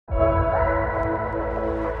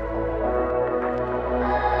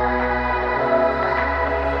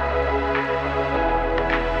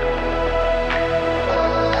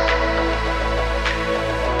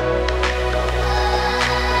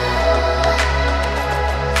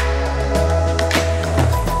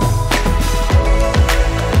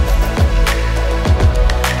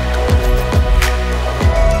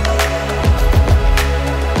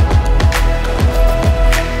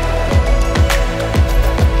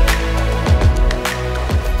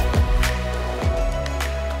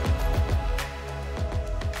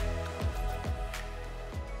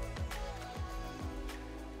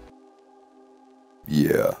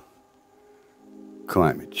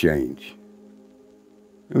climate change.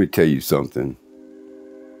 Let me tell you something.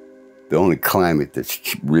 The only climate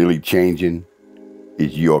that's really changing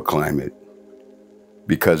is your climate,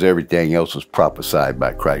 because everything else was prophesied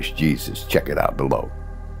by Christ Jesus. Check it out below.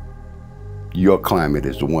 Your climate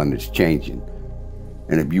is the one that's changing.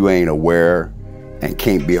 And if you ain't aware and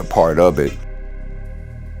can't be a part of it,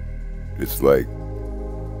 it's like,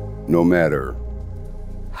 no matter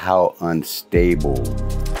how unstable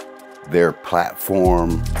their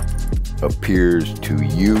platform appears to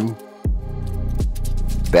you,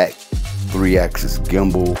 that 3-axis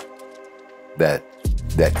gimbal, that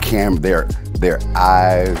camera, their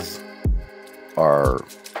eyes are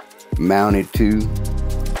mounted to,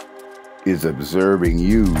 is observing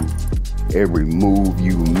you, every move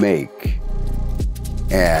you make,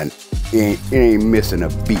 and it ain't missing a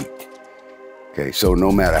beat. Okay, so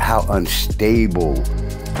no matter how unstable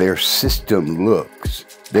their system looks,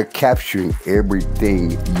 they're capturing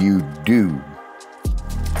everything you do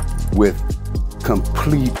with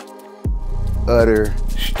complete, utter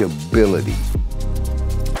stability.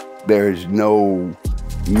 There's no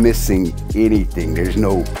missing anything. There's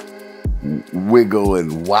no wiggle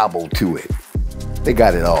and wobble to it. They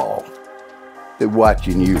got it all. They're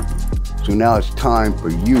watching you. So now it's time for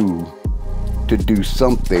you to do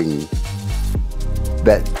something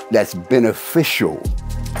that's beneficial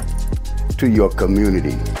to your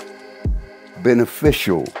community,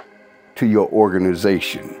 beneficial to your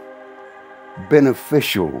organization,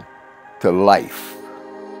 beneficial to life.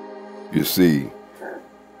 You see,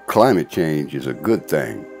 climate change is a good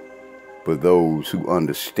thing for those who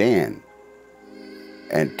understand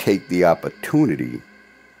and take the opportunity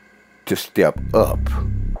to step up.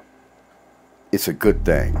 It's a good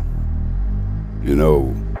thing. You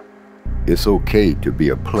know, it's okay to be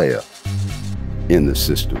a player in the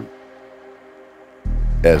system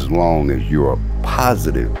as long as you're a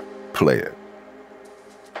positive player.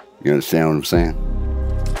 You understand what I'm saying?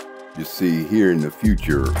 You see, here in the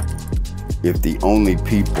future, if the only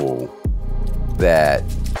people that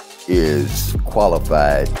is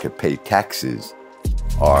qualified to pay taxes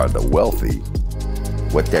are the wealthy,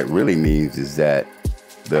 what that really means is that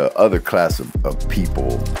the other class of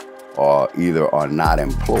people are not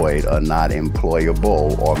employed, or not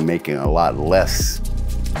employable, or making a lot less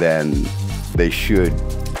than they should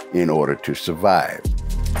in order to survive.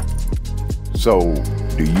 So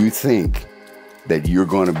do you think that you're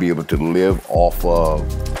going to be able to live off of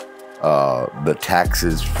the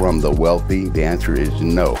taxes from the wealthy? The answer is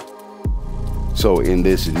no. So in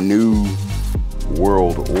this new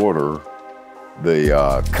world order,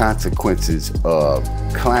 the consequences of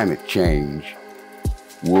climate change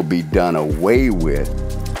will be done away with.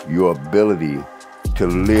 Your ability to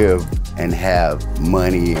live and have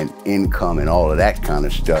money and income and all of that kind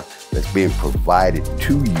of stuff that's being provided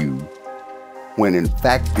to you, when in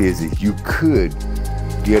fact is that you could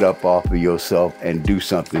get up off of yourself and do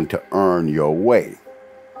something to earn your way.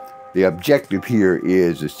 The objective here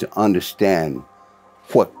is to understand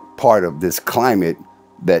what part of this climate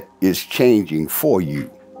that is changing for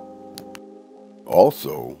you.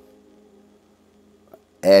 Also,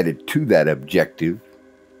 added to that objective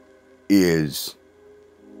is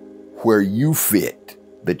where you fit,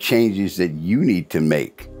 the changes that you need to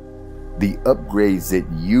make, the upgrades that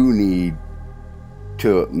you need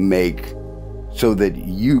to make so that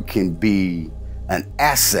you can be an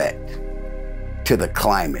asset to the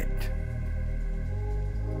climate.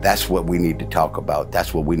 That's what we need to talk about.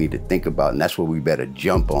 That's what we need to think about. And that's what we better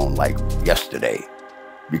jump on like yesterday,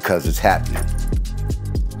 because it's happening.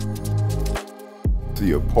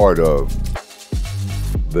 See, a part of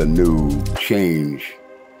the new change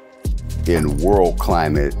in world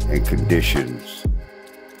climate and conditions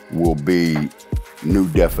will be new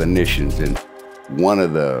definitions. And one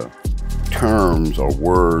of the terms or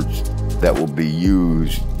words that will be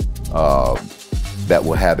used that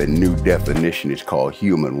will have a new definition is called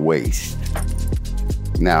human waste.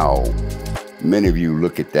 Now, many of you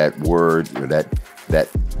look at that word or that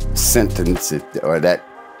sentence or that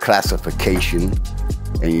classification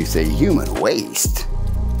and you say, human waste?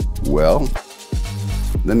 Well,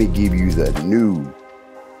 let me give you the new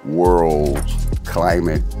world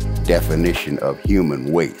climate definition of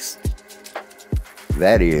human waste.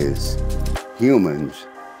 That is humans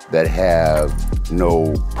that have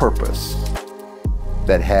no purpose,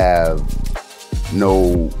 that have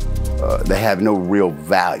no real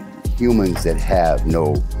value. Humans that have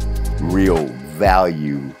no real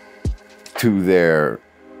value to their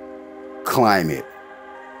climate,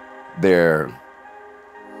 their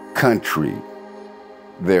country,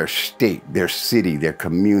 their state, their city, their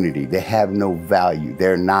community. They have no value.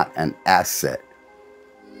 They're not an asset.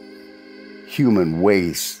 human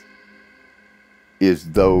waste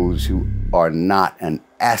is those who are not an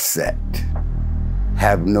asset,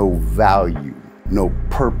 have no value, no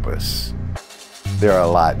purpose. They're a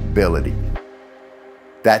liability.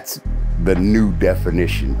 That's the new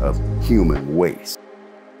definition of human waste.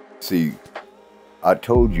 See, I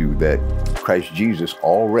told you that Christ Jesus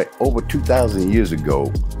already, over 2,000 years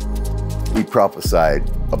ago, he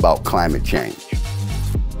prophesied about climate change,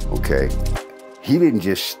 okay? He didn't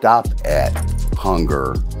just stop at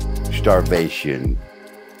hunger, starvation,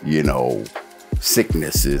 you know,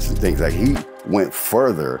 sicknesses and things like that. He went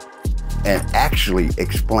further and actually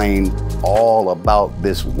explained all about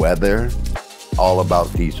this weather, all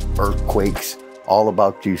about these earthquakes, all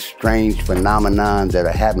about these strange phenomena that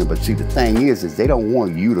are happening. But see, the thing is they don't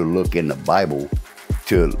want you to look in the Bible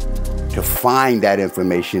to find that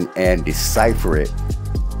information and decipher it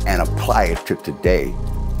and apply it to today.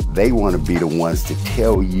 They want to be the ones to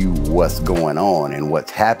tell you what's going on and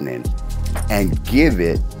what's happening and give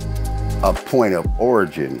it a point of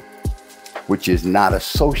origin which is not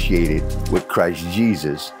associated with Christ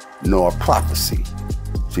Jesus nor prophecy.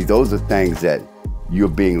 See, those are things that you're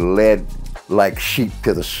being led like sheep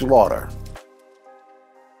to the slaughter.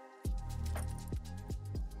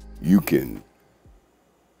 You can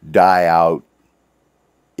die out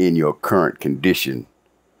in your current condition,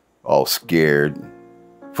 all scared,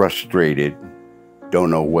 frustrated, don't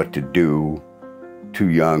know what to do, too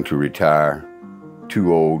young to retire,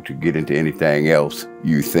 too old to get into anything else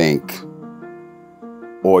you think.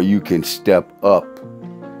 Or you can step up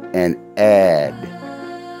and add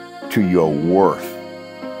to your worth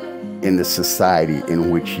in the society in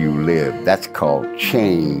which you live. That's called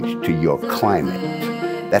change to your climate.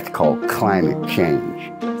 That's called climate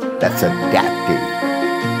change. That's adapting